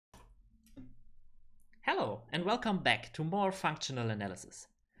Hello and welcome back to more functional analysis.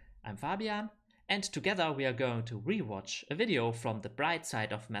 I'm Fabian and together we are going to rewatch a video from the bright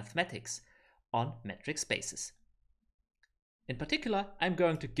side of mathematics on metric spaces. In particular, I'm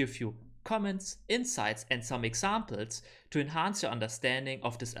going to give you comments, insights and some examples to enhance your understanding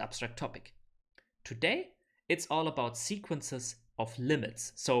of this abstract topic. Today, it's all about sequences of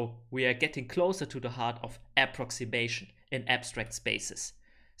limits, so we are getting closer to the heart of approximation in abstract spaces.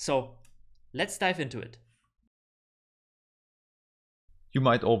 So let's dive into it. You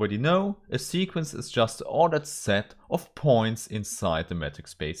might already know, a sequence is just an ordered set of points inside the metric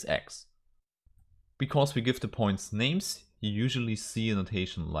space X. Because we give the points names, you usually see a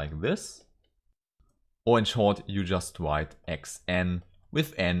notation like this. Or in short, you just write xn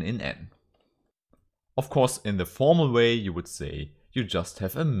with n in n. Of course, in the formal way, you would say you just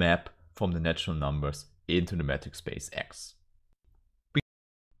have a map from the natural numbers into the metric space X.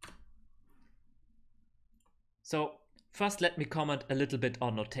 So first let me comment a little bit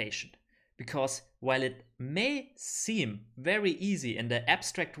on notation, because while it may seem very easy in the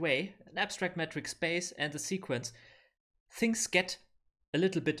abstract way, an abstract metric space and a sequence, things get a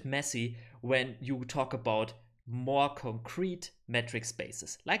little bit messy when you talk about more concrete metric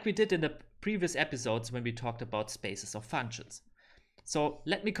spaces, like we did in the previous episodes when we talked about spaces of functions. So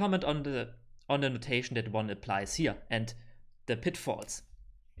let me comment on the notation that one applies here and the pitfalls.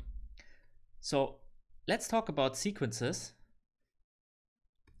 So let's talk about sequences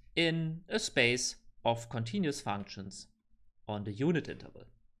in a space of continuous functions on the unit interval.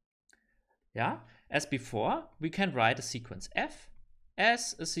 Yeah, as before, we can write a sequence f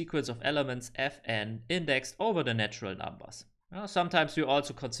as a sequence of elements fn indexed over the natural numbers. Sometimes we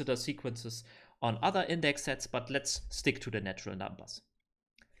also consider sequences on other index sets, but let's stick to the natural numbers.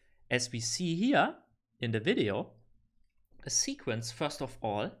 As we see here in the video, a sequence, first of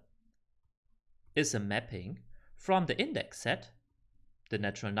all, is a mapping from the index set, the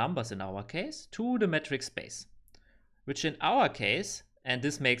natural numbers in our case, to the metric space, which in our case, and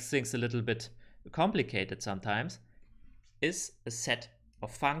this makes things a little bit complicated sometimes, is a set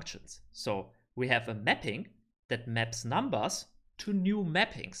of functions. So we have a mapping that maps numbers to new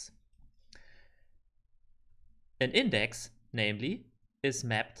mappings. An index, namely, is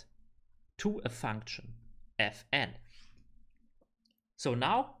mapped to a function fn. So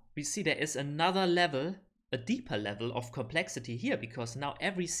now we see there is another level, a deeper level of complexity here, because now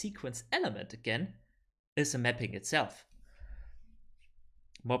every sequence element again is a mapping itself.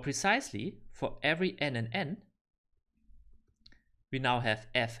 More precisely, for every n and n, we now have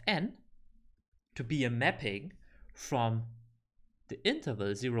fn to be a mapping from the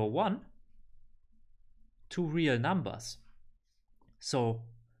interval 0, 1 to real numbers. So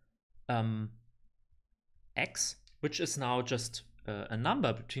x, which is now just a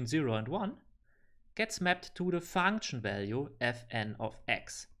number between 0 and 1, gets mapped to the function value fn of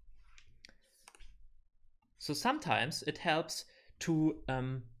x. So sometimes it helps to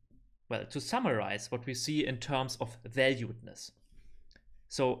summarize what we see in terms of valuedness.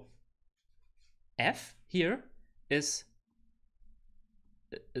 So f here is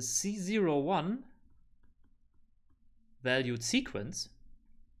a C01 valued sequence,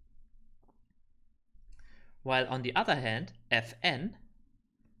 while on the other hand, fn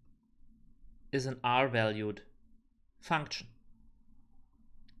is an R-valued function.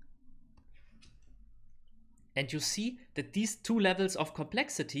 And you see that these two levels of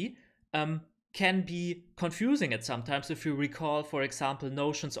complexity can be confusing at sometimes if you recall, for example,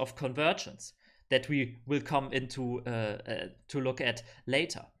 notions of convergence that we will come into to look at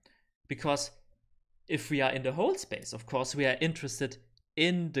later. Because if we are in the whole space, of course, we are interested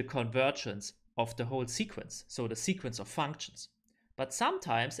in the convergence of the whole sequence, so the sequence of functions. But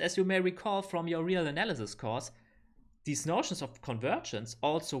sometimes, as you may recall from your real analysis course, these notions of convergence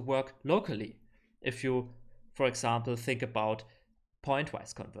also work locally. If you, for example, think about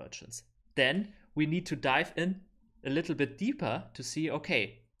pointwise convergence, then we need to dive in a little bit deeper to see,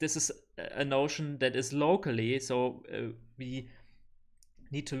 okay, this is a notion that is locally, so we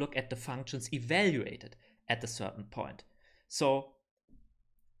need to look at the functions evaluated at a certain point. So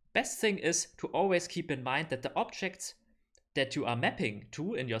best thing is to always keep in mind that the objects that you are mapping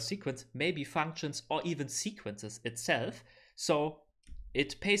to in your sequence may be functions or even sequences itself. So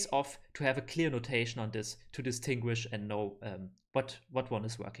it pays off to have a clear notation on this to distinguish and know what one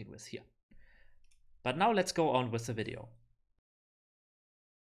is working with here. But now let's go on with the video.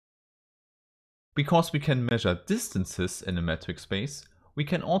 Because we can measure distances in a metric space, we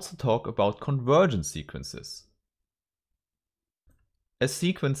can also talk about convergence sequences. A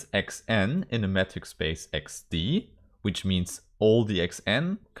sequence xn in a metric space xd, which means all the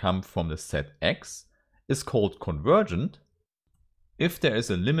xn come from the set X, is called convergent if there is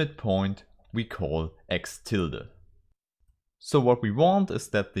a limit point we call x tilde. So what we want is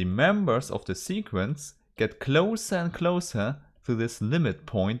that the members of the sequence get closer and closer to this limit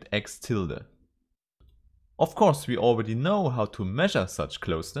point x tilde. Of course, we already know how to measure such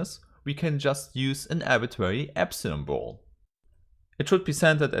closeness. We can just use an arbitrary epsilon ball. It should be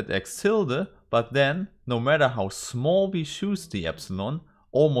centered at x tilde, but then, no matter how small we choose the epsilon,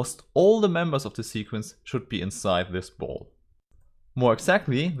 almost all the members of the sequence should be inside this ball. More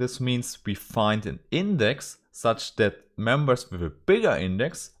exactly, this means we find an index such that members with a bigger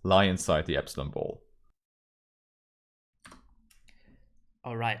index lie inside the epsilon ball.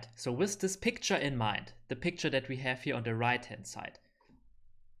 Alright, so with this picture in mind, the picture that we have here on the right hand side,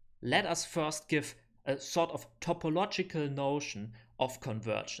 let us first give a sort of topological notion of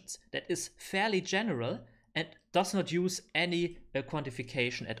convergence that is fairly general and does not use any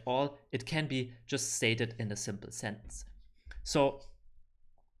quantification at all. It can be just stated in a simple sentence. So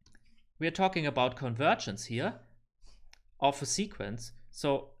we are talking about convergence here of a sequence.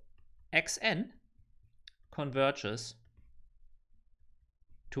 So xn converges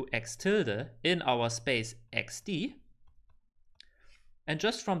to x tilde in our space xd. And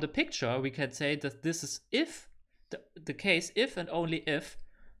just from the picture, we can say that this is if the case if and only if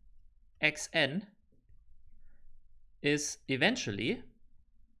xn is eventually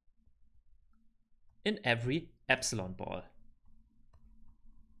in every epsilon ball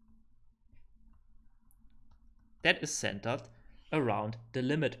that is centered around the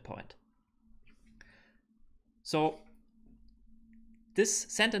limit point. So this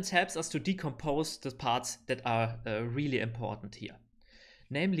sentence helps us to decompose the parts that are really important here.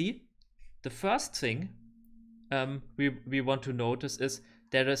 Namely, the first thing we want to notice is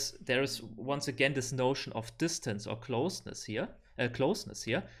there is once again this notion of distance or closeness here,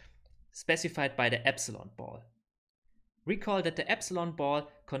 specified by the epsilon ball. Recall that the epsilon ball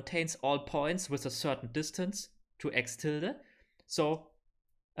contains all points with a certain distance to x tilde. So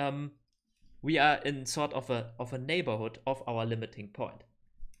we are in sort of a neighborhood of our limiting point.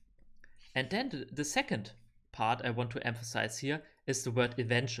 And then the second part I want to emphasize here is the word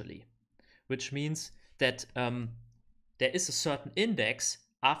eventually, which means that there is a certain index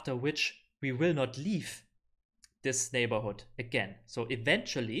after which we will not leave this neighborhood again. So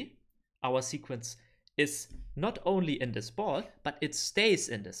eventually our sequence is not only in this ball, but it stays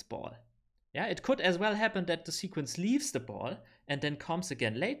in this ball. Yeah, it could as well happen that the sequence leaves the ball and then comes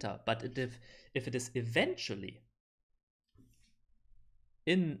again later, but if it is eventually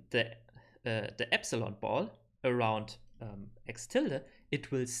in the epsilon ball around x tilde,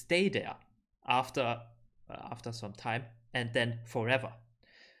 it will stay there after some time and then forever.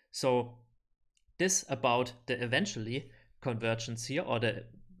 So this about the eventually convergence here, or the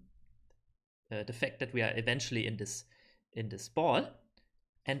fact that we are eventually in this ball.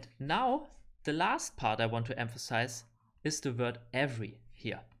 And now the last part I want to emphasize is the word every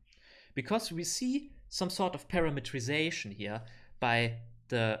here, because we see some sort of parametrization here by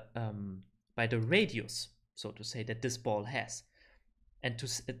the radius, so to say, that this ball has. And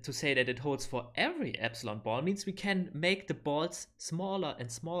to say that it holds for every epsilon ball means we can make the balls smaller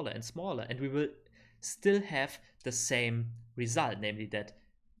and smaller and smaller, and we will still have the same result, namely that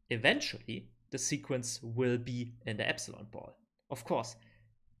eventually the sequence will be in the epsilon ball. Of course,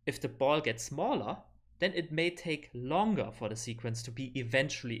 if the ball gets smaller, then it may take longer for the sequence to be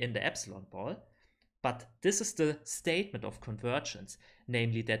eventually in the epsilon ball. But this is the statement of convergence,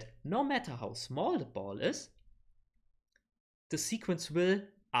 namely that no matter how small the ball is, the sequence will,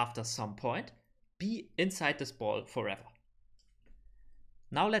 after some point, be inside this ball forever.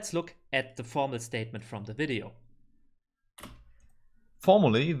 Now let's look at the formal statement from the video.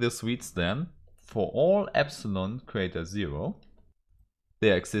 Formally, this reads then, for all epsilon greater 0,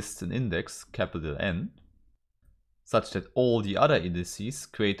 there exists an index capital N, such that all the other indices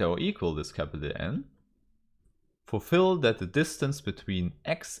greater or equal this capital N fulfill that the distance between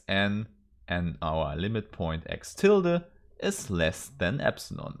xn and our limit point x tilde is less than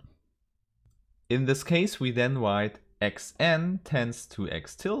epsilon. In this case, we then write xn tends to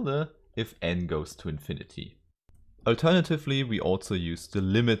x tilde if n goes to infinity. Alternatively, we also use the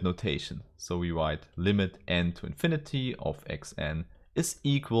limit notation. So we write limit n to infinity of xn is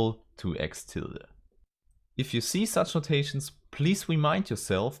equal to x tilde. If you see such notations, please remind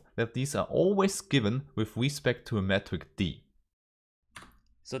yourself that these are always given with respect to a metric D.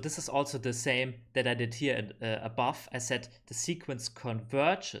 So this is also the same that I did here above. I said the sequence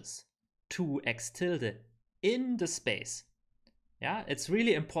converges to x tilde in the space. Yeah, it's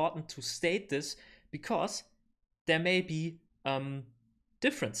really important to state this because there may be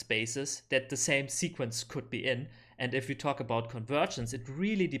different spaces that the same sequence could be in. And if we talk about convergence, it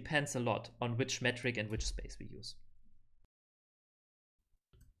really depends a lot on which metric and which space we use.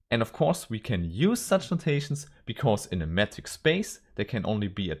 And of course, we can use such notations because in a metric space, there can only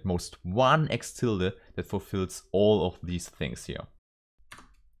be at most one x tilde that fulfills all of these things here.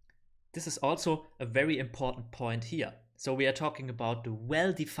 This is also a very important point here. So we are talking about the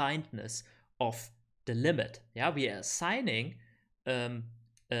well-definedness of the limit. Yeah, we are assigning a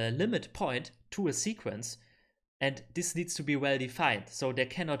limit point to a sequence, and this needs to be well defined. So there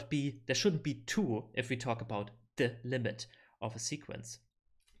shouldn't be two if we talk about the limit of a sequence.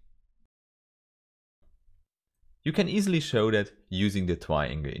 You can easily show that using the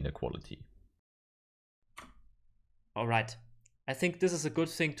triangle inequality. All right. I think this is a good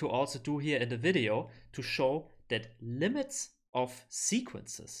thing to also do here in the video to show that limits of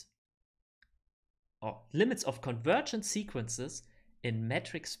sequences or limits of convergent sequences in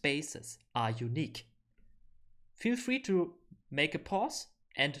metric spaces are unique. Feel free to make a pause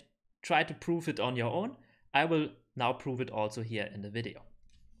and try to prove it on your own. I will now prove it also here in the video.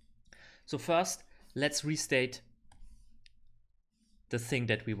 So first, let's restate the thing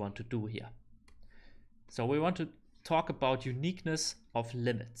that we want to do here. So we want to talk about uniqueness of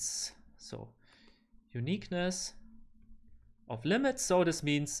limits. So uniqueness of limits. So this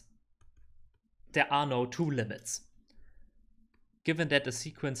means there are no two limits. Given that the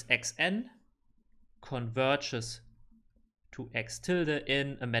sequence xn converges to x tilde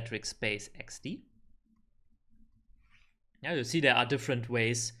in a metric space xd. Now you see there are different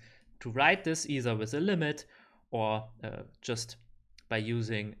ways to write this, either with a limit or just by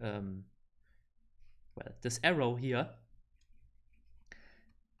using this arrow here.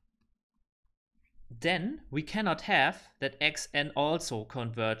 Then we cannot have that xn also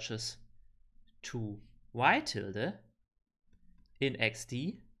converges to y tilde in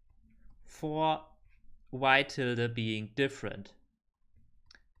xd for y tilde being different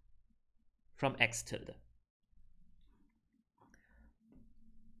from x tilde.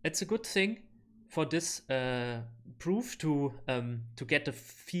 It's a good thing for this proof to get a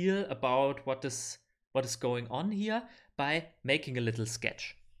feel about what is going on here by making a little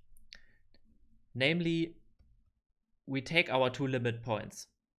sketch. Namely, we take our two limit points,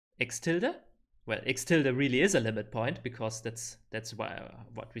 x tilde. Well, x tilde really is a limit point because that's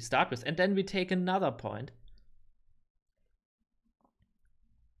what we start with. And then we take another point,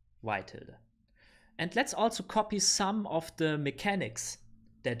 y tilde. And let's also copy some of the mechanics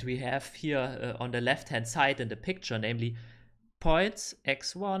that we have here on the left-hand side in the picture, namely points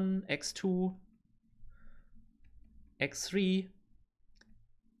x1, x2, x3,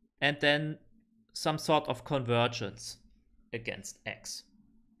 and then some sort of convergence against x.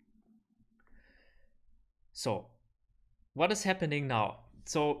 So what is happening now?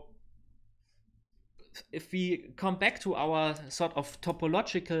 So if we come back to our sort of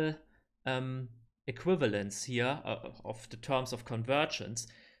topological equivalence here of the terms of convergence,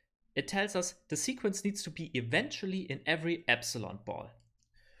 it tells us the sequence needs to be eventually in every epsilon ball.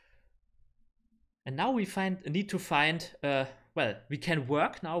 And now we need to find, we can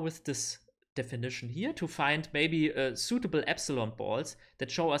work now with this definition here to find maybe suitable epsilon balls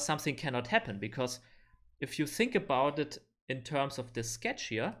that show us something cannot happen. Because if you think about it in terms of this sketch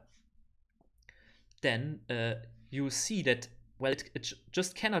here, then you see that, well, it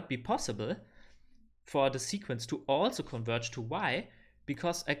just cannot be possible for the sequence to also converge to y,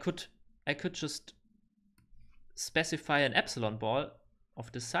 because I could just specify an epsilon ball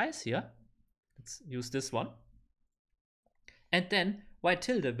of this size here. Let's use this one. And then y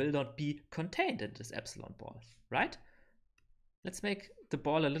tilde will not be contained in this epsilon ball, right? Let's make the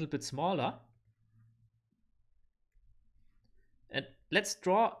ball a little bit smaller. And let's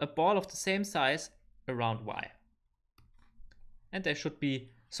draw a ball of the same size around y. And they should be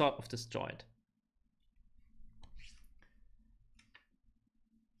sort of disjoint.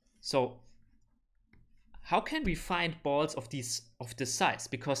 So how can we find balls of this size?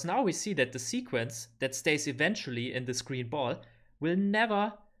 Because now we see that the sequence that stays eventually in this green ball will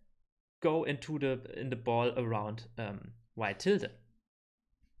never go into the ball around y tilde.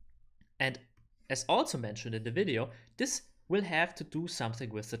 And as also mentioned in the video, this will have to do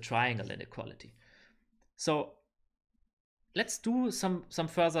something with the triangle inequality. So let's do some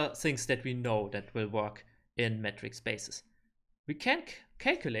further things that we know that will work in metric spaces. We can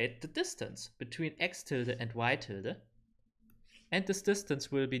calculate the distance between x tilde and y tilde, and this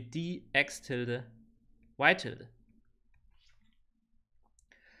distance will be dx tilde y tilde.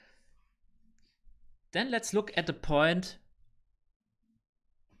 Then let's look at the point.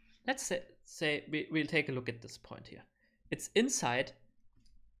 Let's say we'll take a look at this point here. It's inside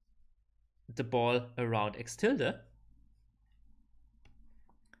the ball around x tilde.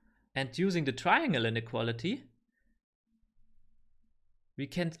 And using the triangle inequality, we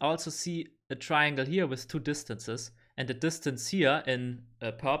can also see a triangle here with two distances, and the distance here in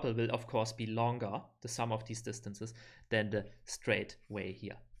purple will of course be longer, the sum of these distances, than the straight way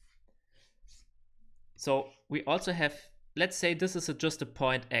here. So we also have, let's say this is just a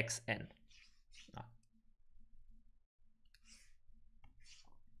point xn.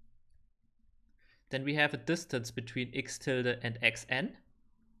 Then we have a distance between x tilde and xn.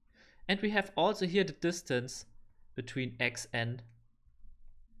 And we have also here the distance between xn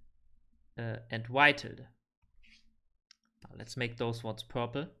and y tilde. Now let's make those ones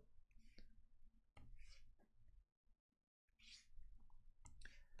purple.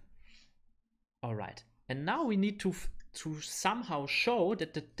 All right, and now we need to somehow show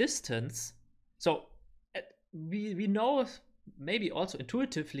that the distance, so we know maybe also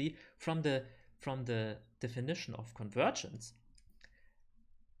intuitively from the definition of convergence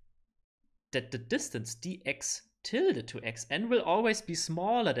that the distance dx tilde to xn will always be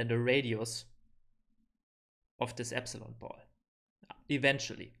smaller than the radius of this epsilon ball,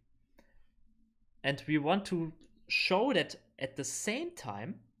 eventually. And we want to show that at the same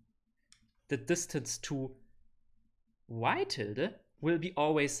time, the distance to y tilde will be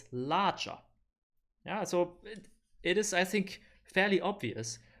always larger. Yeah, so it is, I think, fairly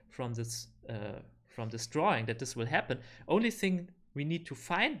obvious from this drawing that this will happen. Only thing we need to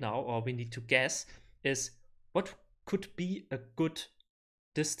find now, or we need to guess, is what could be a good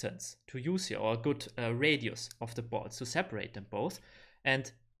distance to use here, or a good radius of the balls to separate them both. And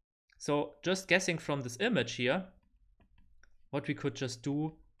so just guessing from this image here, what we could just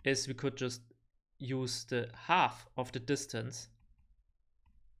do is we could just use the half of the distance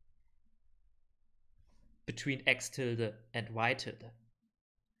between x tilde and y tilde.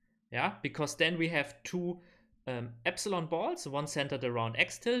 Yeah, because then we have two epsilon balls, one centered around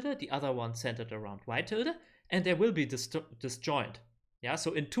x tilde, the other one centered around y tilde, and there will be disjoint. Yeah,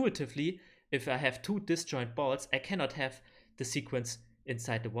 so intuitively, if I have two disjoint balls, I cannot have the sequence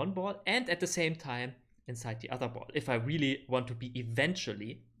inside the one ball and at the same time inside the other ball, if I really want to be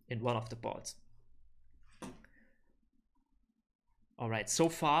eventually in one of the balls. All right, so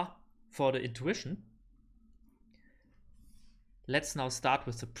far for the intuition. Let's now start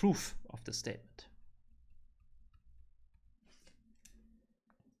with the proof of the statement.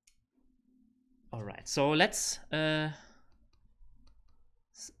 All right, so let's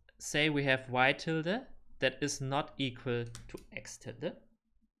say we have y tilde that is not equal to x tilde.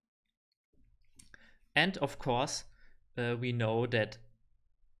 And of course, we know that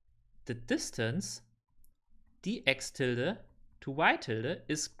the distance dx tilde to y tilde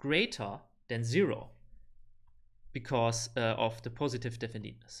is greater than 0 because of the positive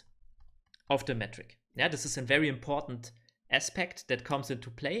definiteness of the metric. Yeah, this is a very important aspect that comes into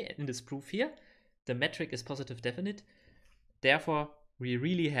play in this proof here. The metric is positive definite. Therefore, we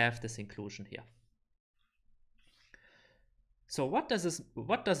really have this inclusion here. So what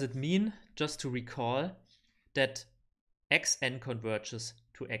does it mean, just to recall, that xn converges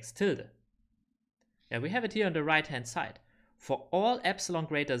to x tilde? Yeah, we have it here on the right hand side. For all epsilon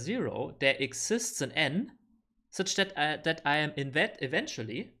greater 0, there exists an n such that I am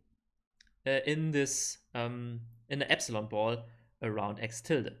eventually in this in an epsilon ball around x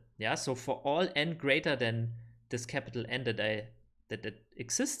tilde. Yeah, so for all n greater than this capital N that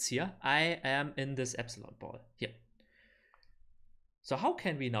exists here, I am in this epsilon ball here. So how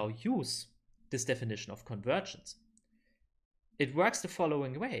can we now use this definition of convergence? It works the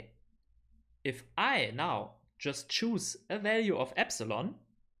following way. If I now just choose a value of epsilon,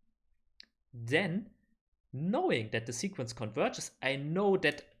 then knowing that the sequence converges, I know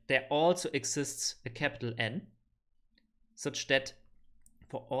that there also exists a capital N, such that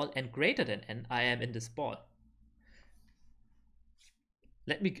for all n greater than n, I am in this ball.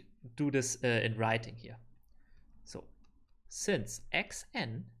 Let me do this in writing here. So, since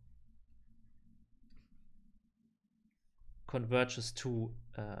xn converges to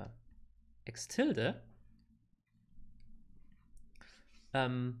x tilde,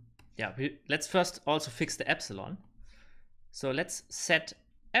 let's first also fix the epsilon. So let's set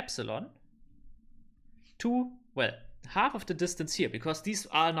epsilon to, well, half of the distance here, because these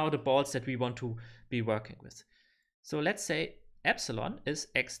are now the balls that we want to be working with. So let's say epsilon is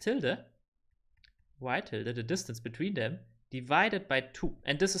x tilde, y tilde, the distance between them, divided by 2.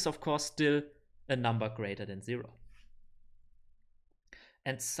 And this is, of course, still a number greater than 0.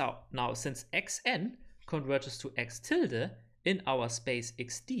 And so now, since xn converges to x tilde in our space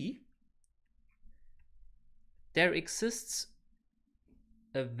xd, there exists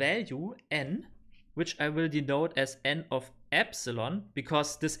a value n, which I will denote as n of epsilon,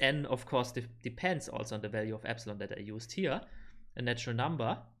 because this n, of course, depends also on the value of epsilon that I used here, a natural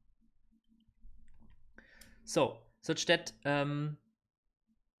number. So, such that I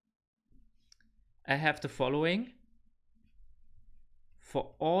have the following.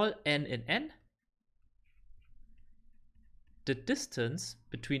 For all n in n, the distance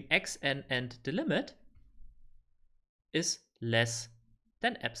between xn and the limit is less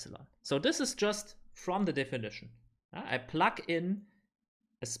than epsilon. So this is just from the definition. I plug in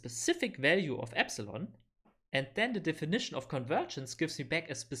a specific value of epsilon, and then the definition of convergence gives me back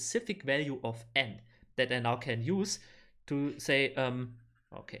a specific value of n that I now can use to say,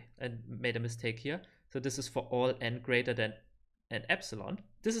 okay, I made a mistake here. So this is for all n greater than n epsilon.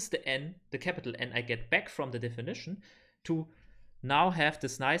 This is the n, the capital N I get back from the definition to now have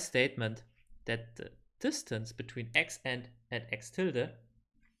this nice statement that the distance between xn and x tilde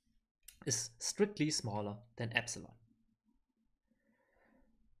is strictly smaller than epsilon.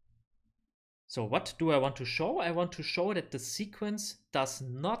 So what do I want to show? I want to show that the sequence does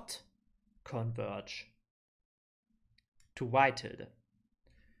not converge to y tilde.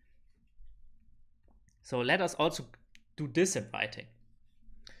 So let us also do this in writing.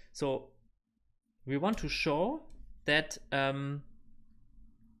 So we want to show that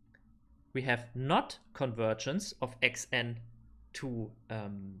we have not convergence of xn to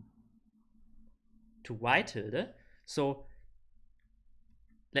y tilde. So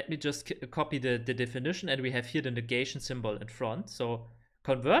let me just copy the definition, and we have here the negation symbol in front. So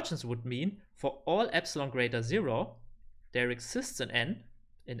convergence would mean for all epsilon greater 0, there exists an n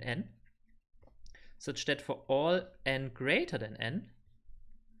in n, such that for all n greater than n,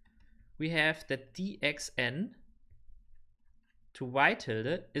 we have that dxn to y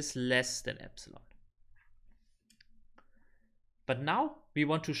tilde is less than epsilon. But now we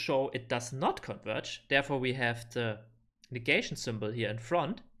want to show it does not converge, therefore we have the negation symbol here in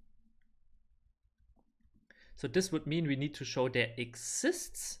front. So this would mean we need to show there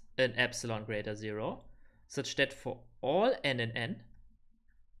exists an epsilon greater 0, such that for all n in n,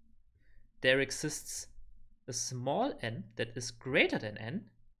 there exists a small n that is greater than n,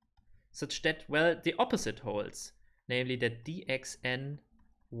 such that, well, the opposite holds, namely that dxn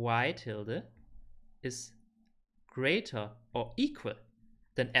y tilde is greater or equal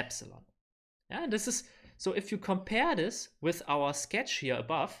than epsilon. Yeah, and this is, so if you compare this with our sketch here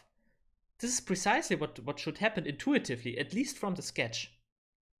above, this is precisely what should happen intuitively, at least from the sketch.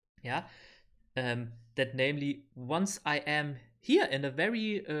 Yeah, that namely, once I am here in a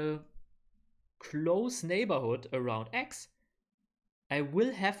very close neighborhood around x, I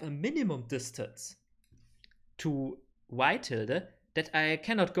will have a minimum distance to y tilde that I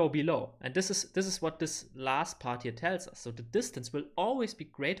cannot go below. And this is what this last part here tells us. So the distance will always be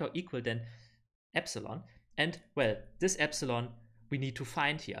greater or equal than epsilon. And, well, this epsilon we need to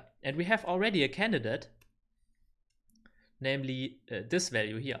find here. And we have already a candidate, namely this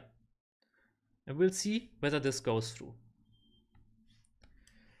value here. And we'll see whether this goes through.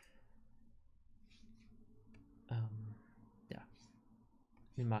 Yeah,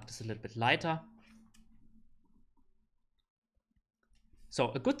 we mark this a little bit lighter.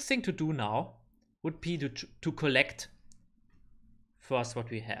 So a good thing to do now would be to collect first what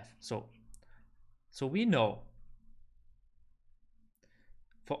we have. So we know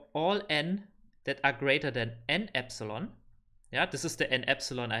for all n that are greater than n epsilon, yeah, this is the n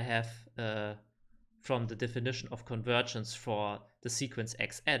epsilon I have from the definition of convergence for the sequence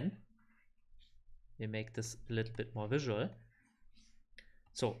xn. We make this a little bit more visual.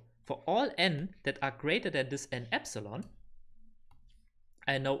 So for all n that are greater than this n epsilon,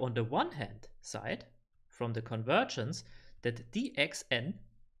 I know on the one hand side from the convergence that dxn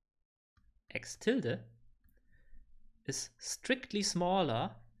x tilde is strictly smaller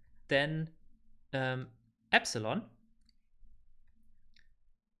than epsilon,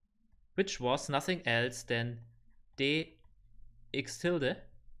 which was nothing else than dx tilde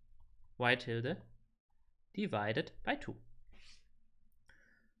y tilde divided by 2.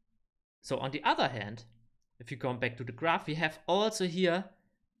 So on the other hand, if you come back to the graph, we have also here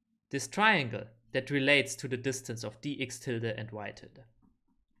this triangle that relates to the distance of dx tilde and y tilde.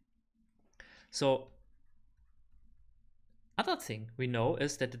 So other thing we know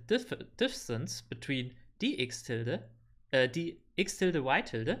is that the distance between dx tilde y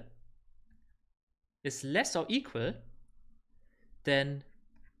tilde is less or equal than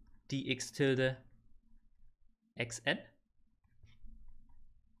dx tilde xn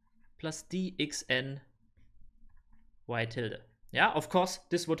plus dxn y tilde. Yeah, of course,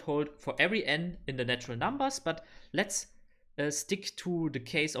 this would hold for every n in the natural numbers, but let's stick to the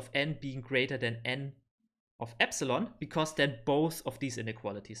case of n being greater than n of epsilon, because then both of these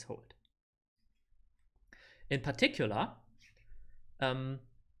inequalities hold. In particular,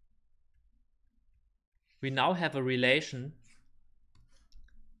 we now have a relation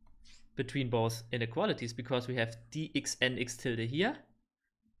between both inequalities, because we have dxn x tilde here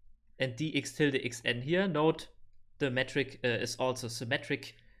and dx tilde xn here. Note the metric is also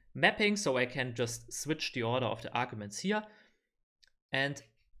symmetric mapping, so I can just switch the order of the arguments here and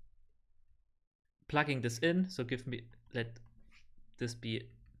plugging this in. So let this be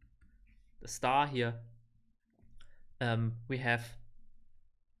the star here. We have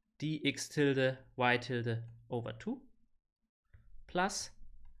dx tilde y tilde over 2 plus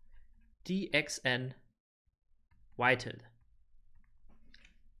dxn y tilde.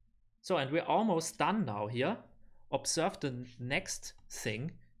 So, and we're almost done now here. Observe the next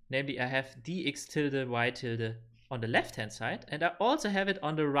thing, namely I have dx tilde y tilde on the left hand side, and I also have it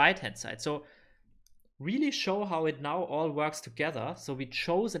on the right hand side. So really show how it now all works together. So we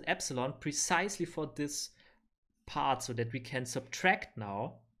chose an epsilon precisely for this part, so that we can subtract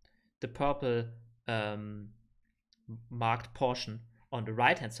now the purple marked portion on the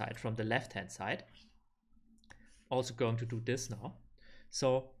right hand side from the left hand side. Also going to do this now.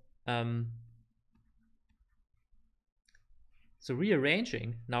 So so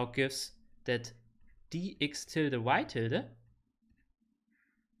rearranging now gives that dx tilde y tilde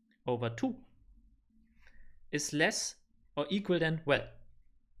over 2 is less or equal than, well,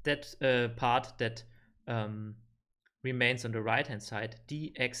 that part that remains on the right hand side,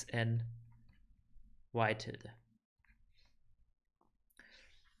 dxn y tilde.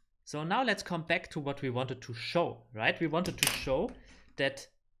 So now let's come back to what we wanted to show, right? We wanted to show that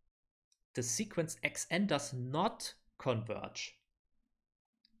the sequence xn does not converge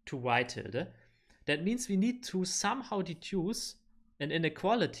to y tilde. That means we need to somehow deduce an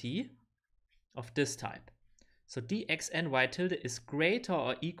inequality of this type. So dxn y tilde is greater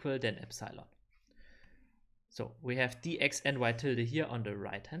or equal than epsilon. So we have dxn y tilde here on the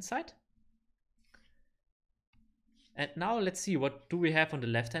right hand side. And now let's see, what do we have on the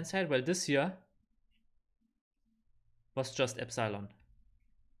left hand side? Well, this here was just epsilon.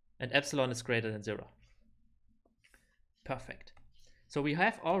 And epsilon is greater than 0. Perfect. So we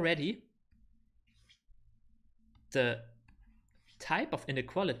have already the type of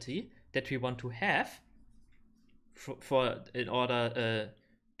inequality that we want to have in order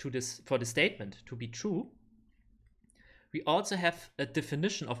for the statement to be true. We also have a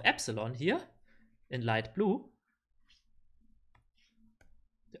definition of epsilon here in light blue.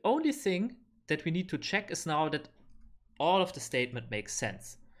 The only thing that we need to check is now that all of the statement makes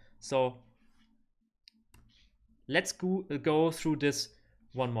sense. So let's go through this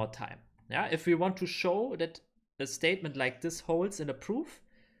one more time. Yeah, if we want to show that a statement like this holds in a proof,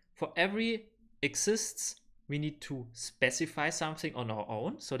 for every exists, we need to specify something on our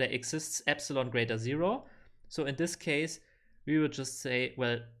own. So there exists epsilon greater 0. So in this case, we would just say,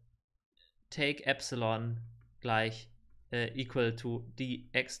 well, take epsilon gleich equal to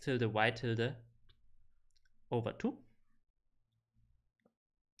dx tilde y tilde over 2.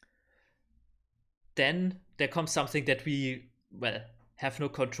 Then there comes something that we, well, have no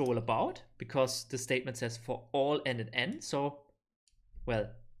control about, because the statement says for all n and n. So, well,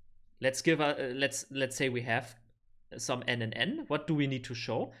 let's say we have some n and n. What do we need to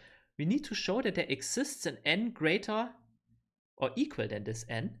show? We need to show that there exists an n greater or equal than this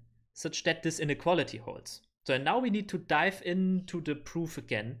n, such that this inequality holds. So now we need to dive into the proof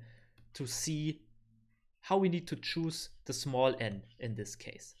again to see how we need to choose the small n in this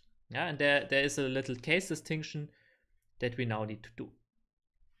case. Yeah, and there is a little case distinction that we now need to do.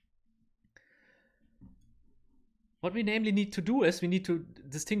 What we namely need to do is we need to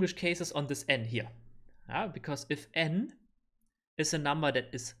distinguish cases on this n here. Yeah, because if n is a number that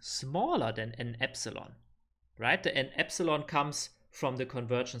is smaller than n epsilon, right? The n epsilon comes from the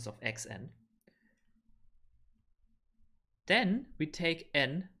convergence of xn. Then we take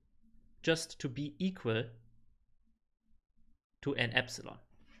n just to be equal to n epsilon.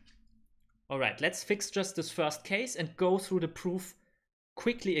 All right, let's fix just this first case and go through the proof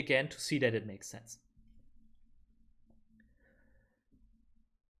quickly again to see that it makes sense.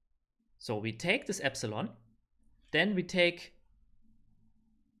 So we take this epsilon, then we take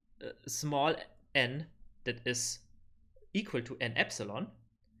small n that is equal to n epsilon,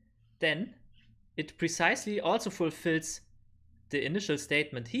 then it precisely also fulfills the initial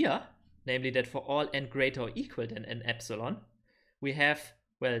statement here, namely that for all n greater or equal than n epsilon, we have,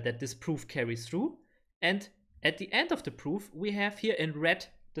 well, that this proof carries through. And at the end of the proof, we have here in red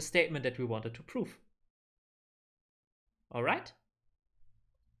the statement that we wanted to prove. All right?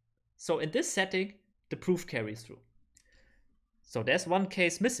 So in this setting, the proof carries through. So there's one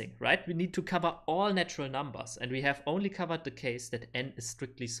case missing, right? We need to cover all natural numbers, and we have only covered the case that n is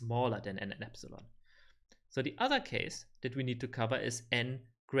strictly smaller than n and epsilon. So the other case that we need to cover is n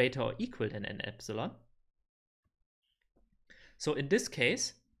greater or equal than n epsilon. So in this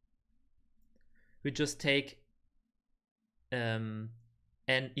case, we just take n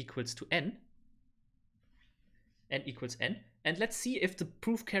equals to n equals n, and let's see if the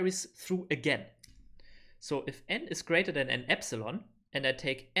proof carries through again. So if n is greater than n epsilon, and I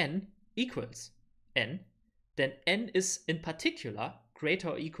take n equals n, then n is in particular greater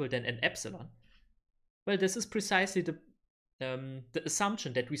or equal than n epsilon. Well, this is precisely the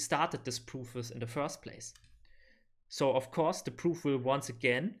assumption that we started this proof with in the first place. So of course the proof will once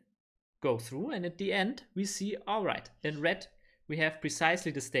again go through, and at the end we see, all right, in red we have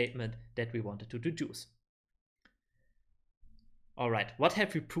precisely the statement that we wanted to deduce. All right, what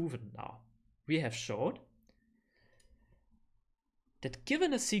have we proven now? We have showed that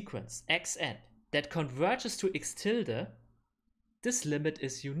given a sequence xn that converges to x tilde, this limit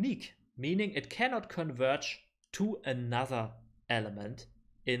is unique, meaning it cannot converge to another element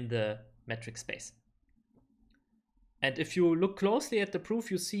in the metric space. And if you look closely at the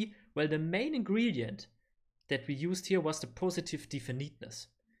proof, you see, well, the main ingredient that we used here was the positive definiteness,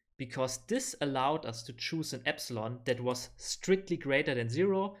 because this allowed us to choose an epsilon that was strictly greater than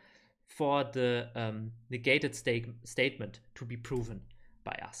 0 for the negated statement to be proven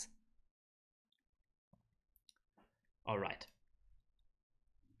by us. All right.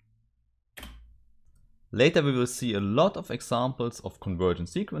 Later we will see a lot of examples of convergent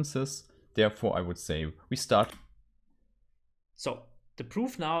sequences, therefore I would say we start. So the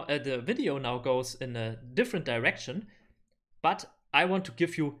proof now, the video now goes in a different direction, but I want to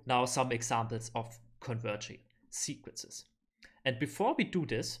give you now some examples of converging sequences. And before we do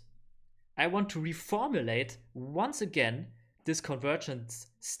this, I want to reformulate once again this convergence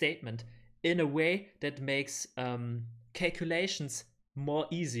statement in a way that makes calculations more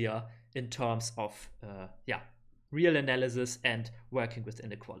easier in terms of real analysis and working with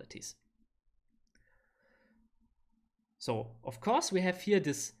inequalities. So of course we have here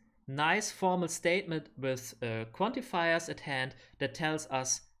this nice formal statement with quantifiers at hand that tells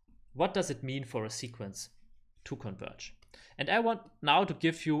us what does it mean for a sequence to converge. And I want now to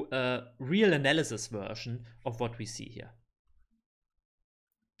give you a real analysis version of what we see here.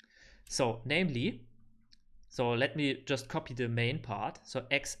 So namely, so let me just copy the main part. So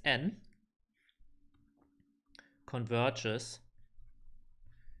xn converges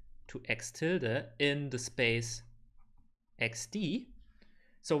to x tilde in the space xd.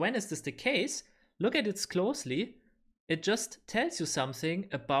 So when is this the case? Look at it closely. It just tells you something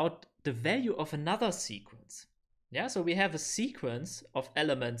about the value of another sequence. Yeah, so we have a sequence of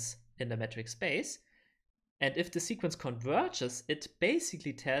elements in the metric space, and if the sequence converges, it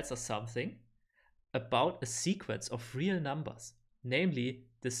basically tells us something about a sequence of real numbers, namely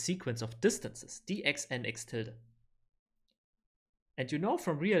the sequence of distances, dxn x tilde. And you know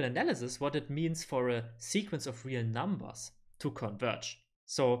from real analysis what it means for a sequence of real numbers to converge.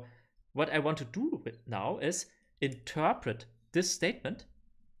 So what I want to do now is interpret this statement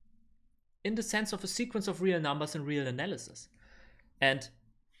in the sense of a sequence of real numbers in real analysis. And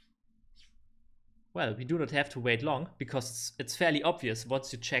well, we do not have to wait long because it's fairly obvious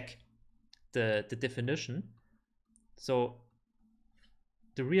once you check the definition. So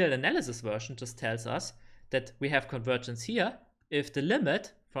the real analysis version just tells us that we have convergence here if the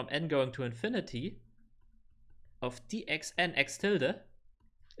limit from n going to infinity of dxn x tilde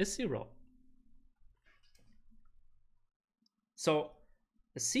is 0. So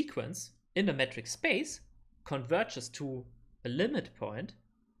a sequence in the metric space converges to a limit point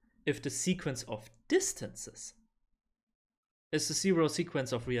if the sequence of distances is a 0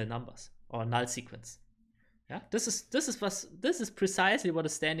 sequence of real numbers, or null sequence. Yeah, this is precisely what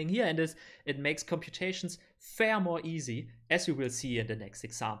is standing here, and it makes computations far more easy, as we will see in the next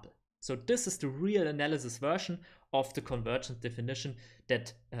example. So this is the real analysis version of the convergence definition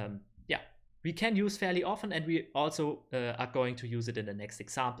that we can use fairly often, and we also are going to use it in the next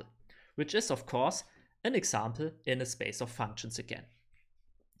example, which is of course an example in a space of functions again.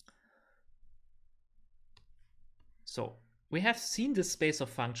 So we have seen this space of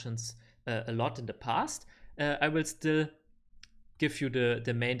functions a lot in the past. I will still give you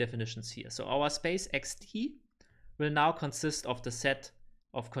the main definitions here. So our space XT will now consist of the set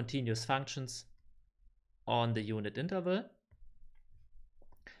of continuous functions on the unit interval.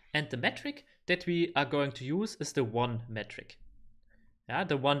 And the metric that we are going to use is the one metric. Yeah,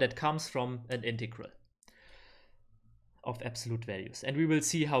 the one that comes from an integral. of absolute values. And we will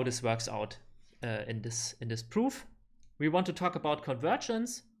see how this works out in this proof. We want to talk about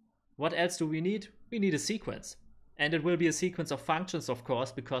convergence. What else do we need? We need a sequence. And it will be a sequence of functions, of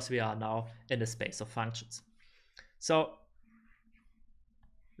course, because we are now in a space of functions. So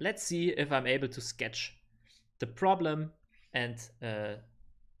let's see if I'm able to sketch the problem, and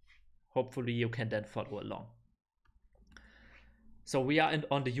hopefully you can then follow along. So we are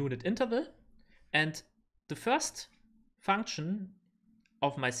on the unit interval, and the first function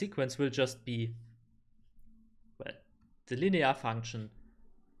of my sequence will just be, well, the linear function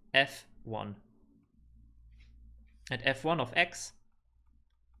f1. And f1 of x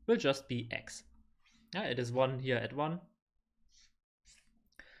will just be x. Yeah, it is 1 here at 1.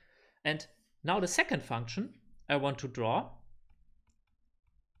 And now the second function I want to draw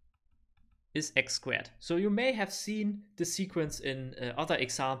is x squared. So you may have seen the sequence in other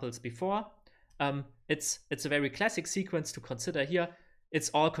examples before. It's a very classic sequence to consider here. It's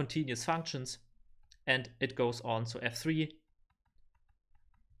all continuous functions, and it goes on. So f3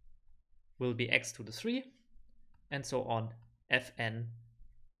 will be x to the 3, and so on. Fn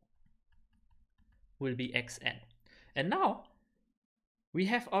will be xn. And now we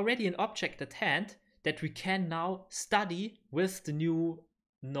have already an object at hand that we can now study with the new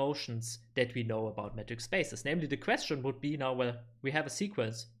notions that we know about metric spaces. Namely, the question would be now, well, we have a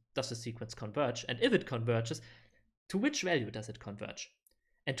sequence. Does the sequence converge? And if it converges, to which value does it converge?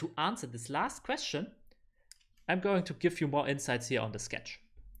 And to answer this last question, I'm going to give you more insights here on the sketch.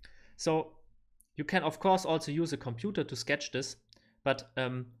 So you can, of course, also use a computer to sketch this, but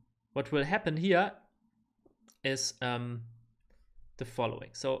what will happen here is the following.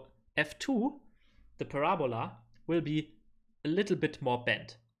 So f2, the parabola, will be a little bit more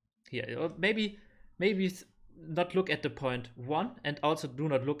bent here. Or maybe not look at the point 1, and also do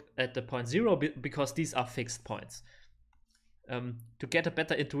not look at the point 0, because these are fixed points. To get a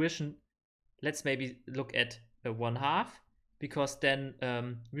better intuition, let's maybe look at a 1/2, because then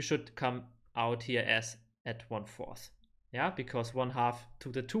we should come out here as at 1/4. Yeah, because 1/2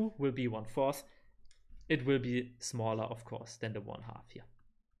 to the 2 will be 1/4. It will be smaller, of course, than the 1/2 here.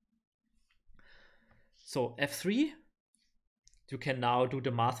 So f3, you can now do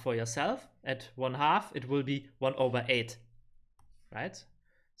the math for yourself. At 1/2, it will be 1/8, right?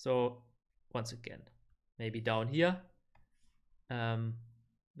 So once again, maybe down here.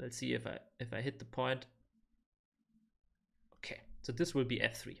 Let's see if I hit the point. Okay, so this will be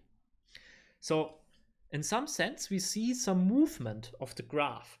f3. So in some sense, we see some movement of the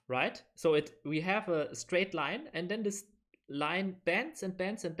graph, right? So we have a straight line, and then this line bends and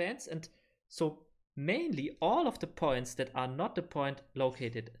bends and bends, and so mainly all of the points that are not the point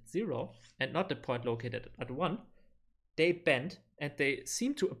located at 0 and not the point located at 1, they bend and they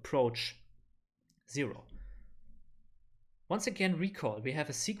seem to approach 0. Once again, recall, we have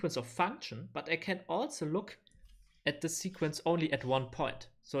a sequence of function, but I can also look at the sequence only at one point.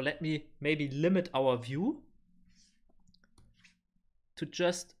 So let me maybe limit our view to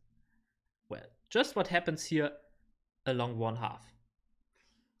just what happens here along 1/2.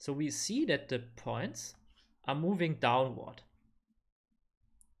 So we see that the points are moving downward.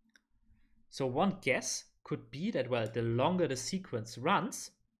 So one guess could be that, well, the longer the sequence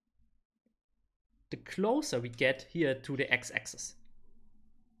runs, the closer we get here to the x-axis.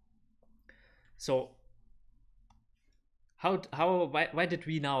 So why did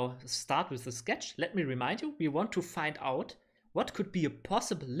we now start with the sketch? Let me remind you, we want to find out what could be a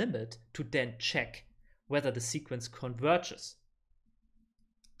possible limit to then check whether the sequence converges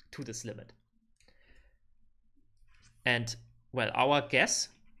to this limit. And well, our guess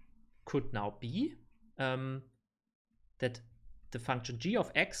could now be that the function g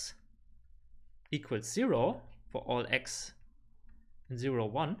of x equals 0 for all x in 0,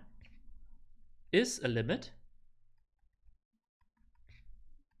 1 is a limit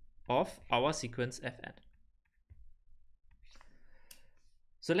of our sequence fn.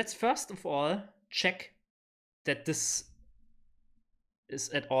 So let's first of all check that this is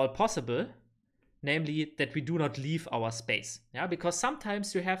at all possible, namely that we do not leave our space. Yeah, because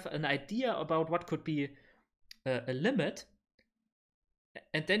sometimes you have an idea about what could be a limit,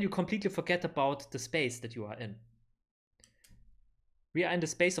 and then you completely forget about the space that you are in. We are in the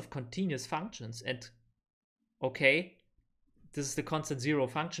space of continuous functions, and okay, this is the constant 0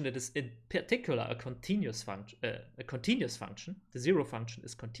 function. It is in particular a continuous function. The 0 function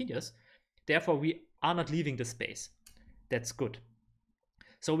is continuous. Therefore, we are not leaving the space. That's good.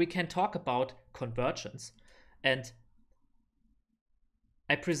 So we can talk about convergence. And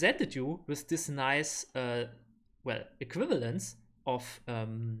I presented you with this nice, equivalence of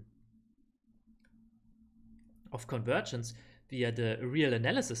of convergence via the real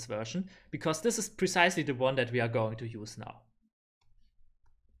analysis version, because this is precisely the one that we are going to use now.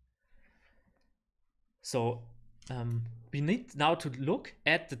 So we need now to look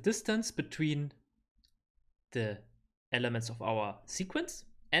at the distance between the elements of our sequence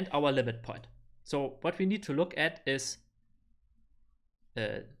and our limit point. So what we need to look at is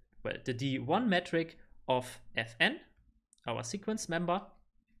the D1 metric of Fn, our sequence member,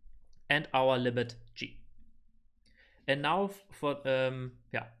 and our limit G. And now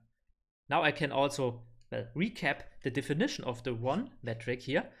now I can also recap the definition of the 1 metric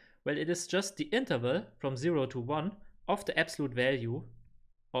here. Well, it is just the interval from 0 to 1 of the absolute value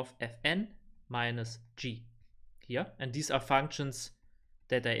of Fn minus G here. And these are functions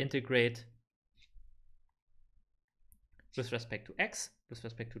that I integrate with respect to x, with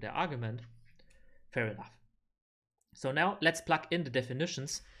respect to their argument. Fair enough. So now let's plug in the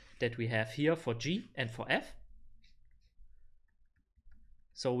definitions that we have here for G and for F.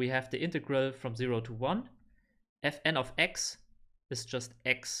 So we have the integral from 0 to 1. Fn of x is just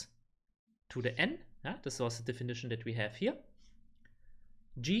x to the n. Yeah, this was the definition that we have here.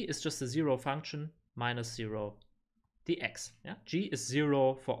 G is just a 0 function minus 0 dx. Yeah? G is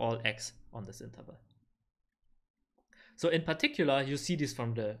 0 for all x on this interval. So in particular, you see this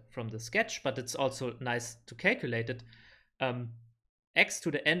from the sketch, but it's also nice to calculate it. X to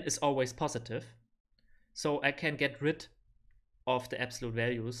the n is always positive, so I can get rid of the absolute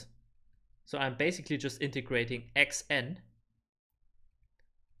values. So I'm basically just integrating xn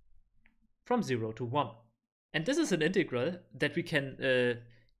from 0 to 1. And this is an integral that we can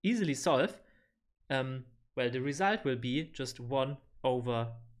easily solve. Well, the result will be just 1 over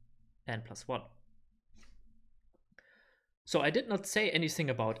n plus 1. So I did not say anything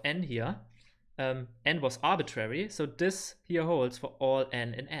about n here. N was arbitrary, so this here holds for all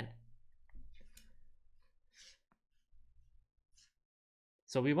n in n.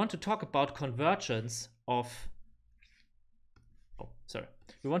 So we want to talk about convergence of,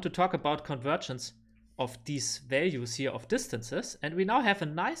 we want to talk about convergence of these values here of distances, and we now have a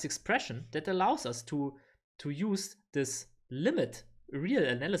nice expression that allows us to use this limit real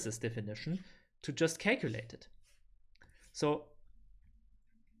analysis definition to just calculate it. So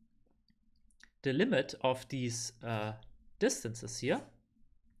the limit of these distances here,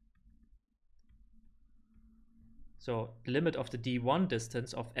 so the limit of the D1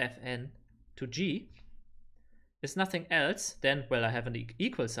 distance of Fn to G is nothing else than, well, I have an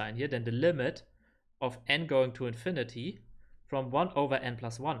equal sign here, then the limit of n going to infinity from 1 over n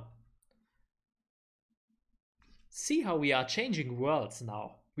plus 1. See how we are changing worlds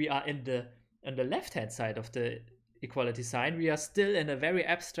now. We are on the left-hand side of the equality sign. We are still in a very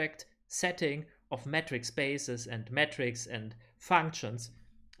abstract setting of metric spaces and metrics and functions.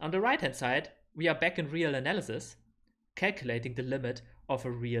 On the right-hand side, we are back in real analysis, calculating the limit of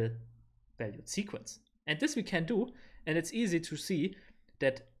a real valued sequence. And this we can do, and it's easy to see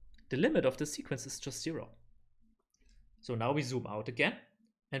that the limit of the sequence is just 0. So now we zoom out again,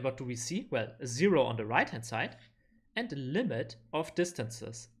 and what do we see? Well, a 0 on the right-hand side, and the limit of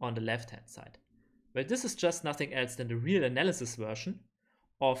distances on the left-hand side. Well, this is just nothing else than the real analysis version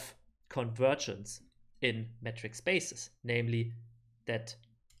of convergence in metric spaces, namely that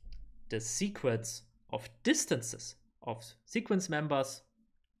the sequence of distances of sequence members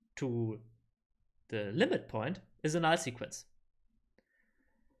to the limit point is a null sequence.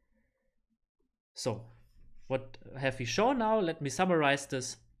 So what have we shown now? Let me summarize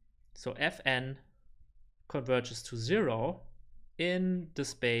this. So Fn converges to 0 in the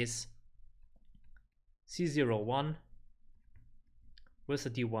space C01 with a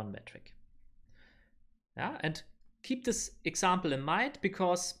D1 metric. Yeah, and keep this example in mind,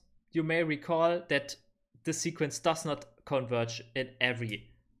 because you may recall that the sequence does not converge in every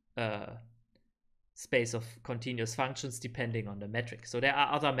space of continuous functions depending on the metric. So there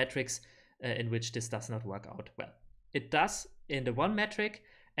are other metrics in which this does not work out well. It does in the 1 metric,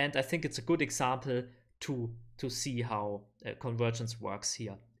 and I think it's a good example to see how convergence works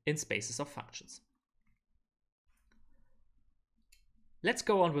here in spaces of functions. Let's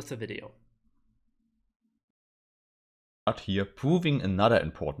go on with the video. Here proving another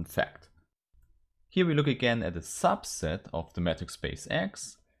important fact. Here we look again at a subset of the metric space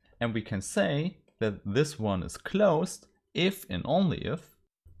X, and we can say that this one is closed if and only if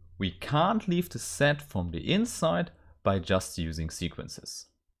we can't leave the set from the inside by just using sequences.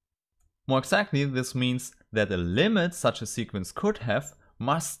 More exactly, this means that the limit such a sequence could have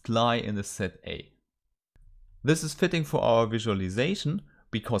must lie in the set A. This is fitting for our visualization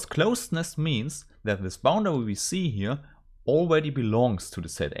because closedness means that this boundary we see here already belongs to the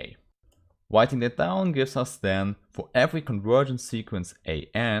set A. Writing that down gives us then for every convergence sequence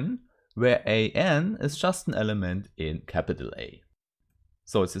AN, where AN is just an element in capital A.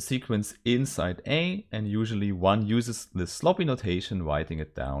 So it's a sequence inside A, and usually one uses this sloppy notation writing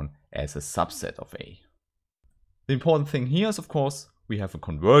it down as a subset of A. The important thing here is, of course, we have a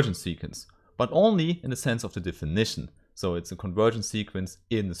convergence sequence, but only in the sense of the definition. So it's a convergence sequence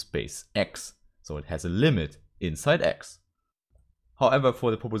in the space X. So it has a limit inside X. However, for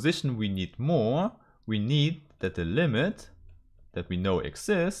the proposition we need more. We need that the limit that we know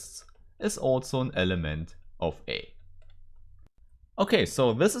exists is also an element of A. Okay,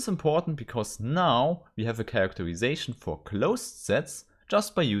 so this is important because now we have a characterization for closed sets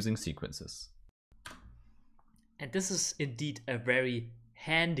just by using sequences. And this is indeed a very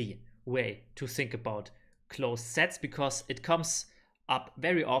handy way to think about closed sets, because it comes up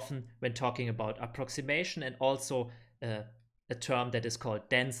very often when talking about approximation, and also a term that is called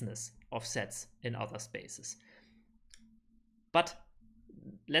denseness of sets in other spaces. But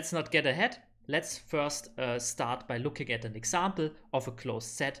let's not get ahead. Let's first start by looking at an example of a closed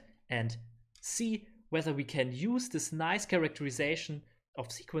set and see whether we can use this nice characterization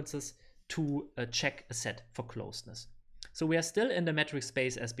of sequences to check a set for closeness. So we are still in the metric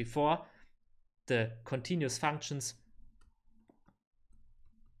space as before, the continuous functions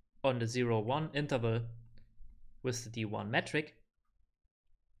on the 0-1 interval with the D1 metric.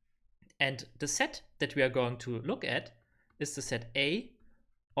 And the set that we are going to look at is the set A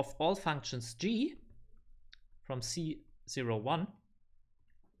of all functions g from C01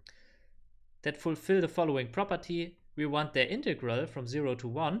 that fulfill the following property. We want their integral from 0 to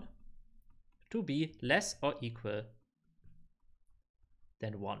 1 to be less or equal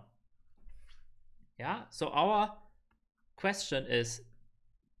than 1. Yeah, so our question is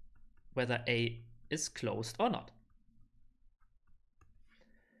whether A is closed or not.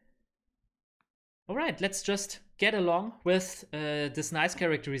 All right, let's just get along with this nice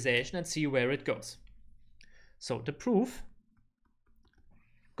characterization and see where it goes. So the proof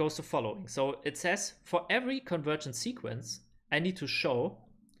goes the following. So it says for every convergent sequence, I need to show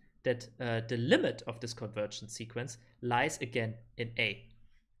that the limit of this convergent sequence lies again in A.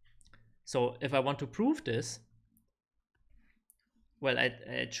 So if I want to prove this, well,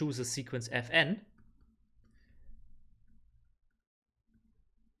 I choose a sequence Fn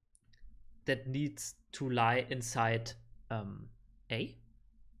that needs to lie inside A.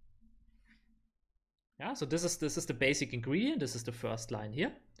 Yeah, so this is the basic ingredient. This is the first line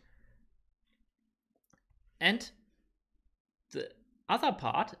here. And the other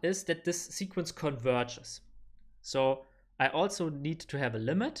part is that this sequence converges. So I also need to have a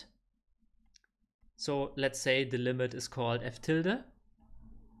limit. So let's say the limit is called f tilde.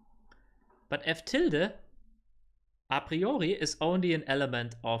 But f tilde a priori is only an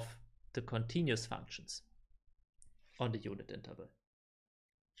element of the continuous functions on the unit interval.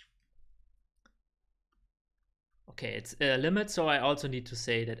 Okay, it's a limit, so I also need to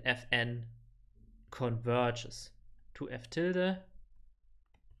say that Fn converges to f tilde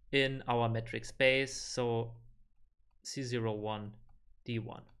in our metric space, so C01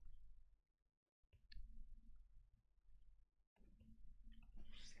 D1.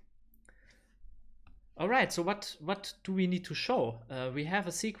 All right, so what do we need to show? We have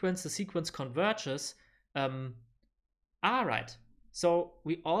a sequence, the sequence converges. All right, so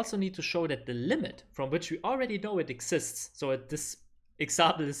we also need to show that the limit from which we already know it exists, so this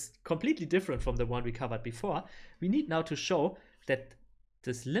example is completely different from the one we covered before. We need now to show that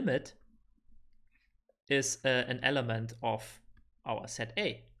this limit is an element of our set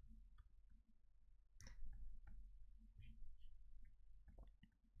A.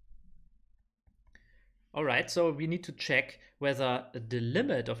 All right, so we need to check whether the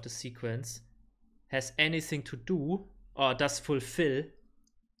limit of the sequence has anything to do or does fulfill,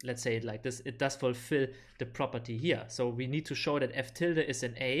 let's say it like this, it does fulfill the property here. So we need to show that f tilde is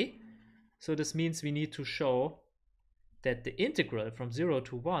in A. So this means we need to show that the integral from 0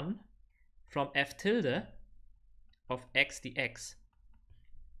 to 1 from f tilde of x dx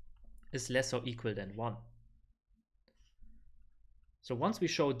is less or equal than 1. So once we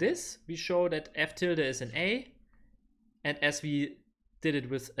show this, we show that f tilde is in A, and as we did it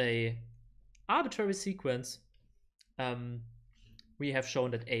with a arbitrary sequence, we have shown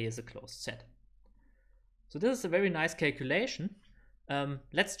that A is a closed set. So this is a very nice calculation.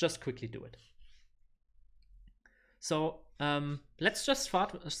 Let's just quickly do it. So let's just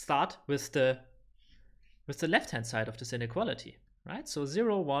start with the left-hand side of this inequality, right? So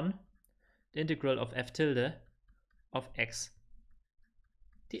 0, 1, the integral of f tilde of x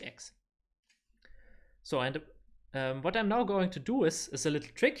dx. So and what I'm now going to do is a little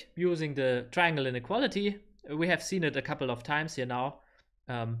trick using the triangle inequality. We have seen it a couple of times here now.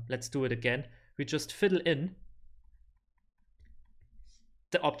 Let's do it again. We just fiddle in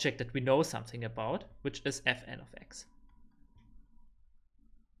the object that we know something about, which is fn of x.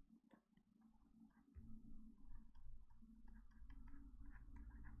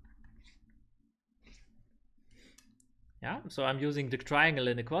 Yeah, so I'm using the triangle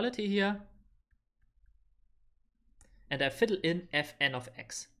inequality here. And I fiddle in fn of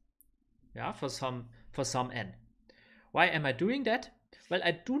x. Yeah, for some n. Why am I doing that? Well,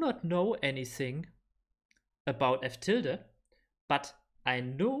 I do not know anything about f tilde, but I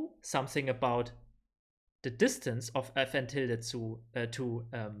know something about the distance of fn tilde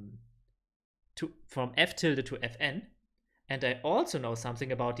from f tilde to fn, and I also know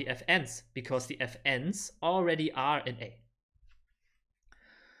something about the fn's because the fn's already are in A.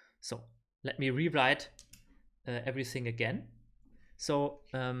 So let me rewrite everything again. So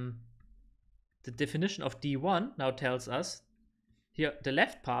the definition of D1 now tells us here the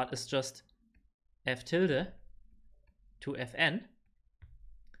left part is just f tilde to fn,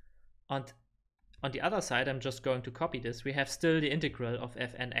 and on the other side I'm just going to copy this. We have still the integral of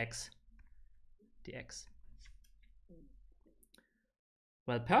fnx dx.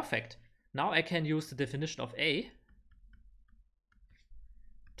 Well, perfect. Now I can use the definition of A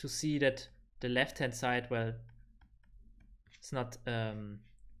to see that the left hand side, well, it's not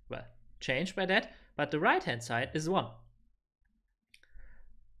well changed by that, but the right hand side is 1.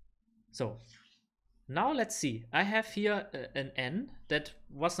 So now let's see. I have here an n that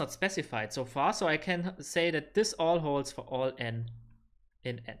was not specified so far, so I can say that this all holds for all n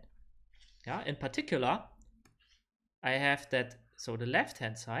in n. Yeah, in particular, I have that, so the left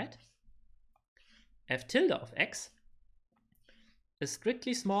hand side, f tilde of x, is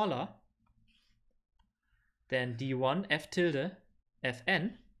strictly smaller than d1 f tilde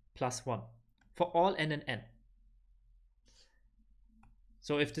fn plus 1 for all n and n.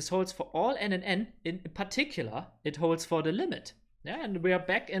 So if this holds for all n and n, in particular, it holds for the limit. Yeah, and we are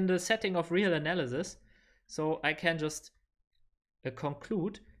back in the setting of real analysis. So I can just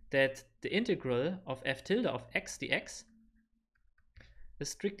conclude that the integral of f tilde of x dx is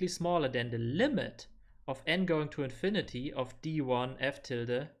strictly smaller than the limit of n going to infinity of d1 f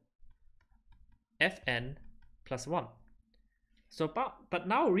tilde fn plus 1. So, but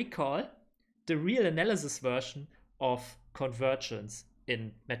now recall the real analysis version of convergence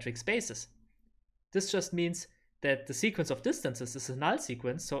in metric spaces. This just means that the sequence of distances is a null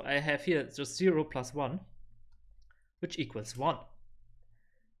sequence, so I have here just 0 plus 1, which equals 1.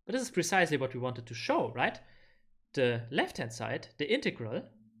 But this is precisely what we wanted to show, right? The left-hand side, the integral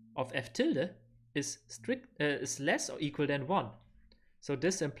of f tilde is less or equal than 1. So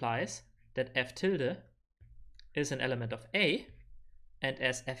this implies that f tilde is an element of A, and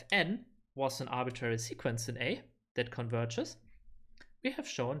as fn was an arbitrary sequence in A that converges, we have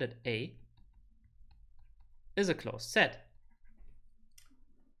shown that A is a closed set.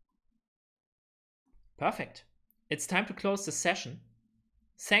 Perfect. It's time to close the session.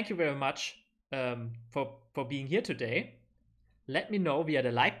 Thank you very much for being here today. Let me know via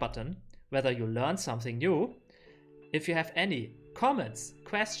the like button whether you learned something new. If you have any comments,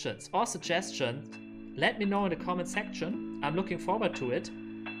 questions, or suggestions, let me know in the comment section. I'm looking forward to it.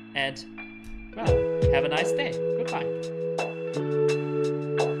 And, well, have a nice day. Goodbye.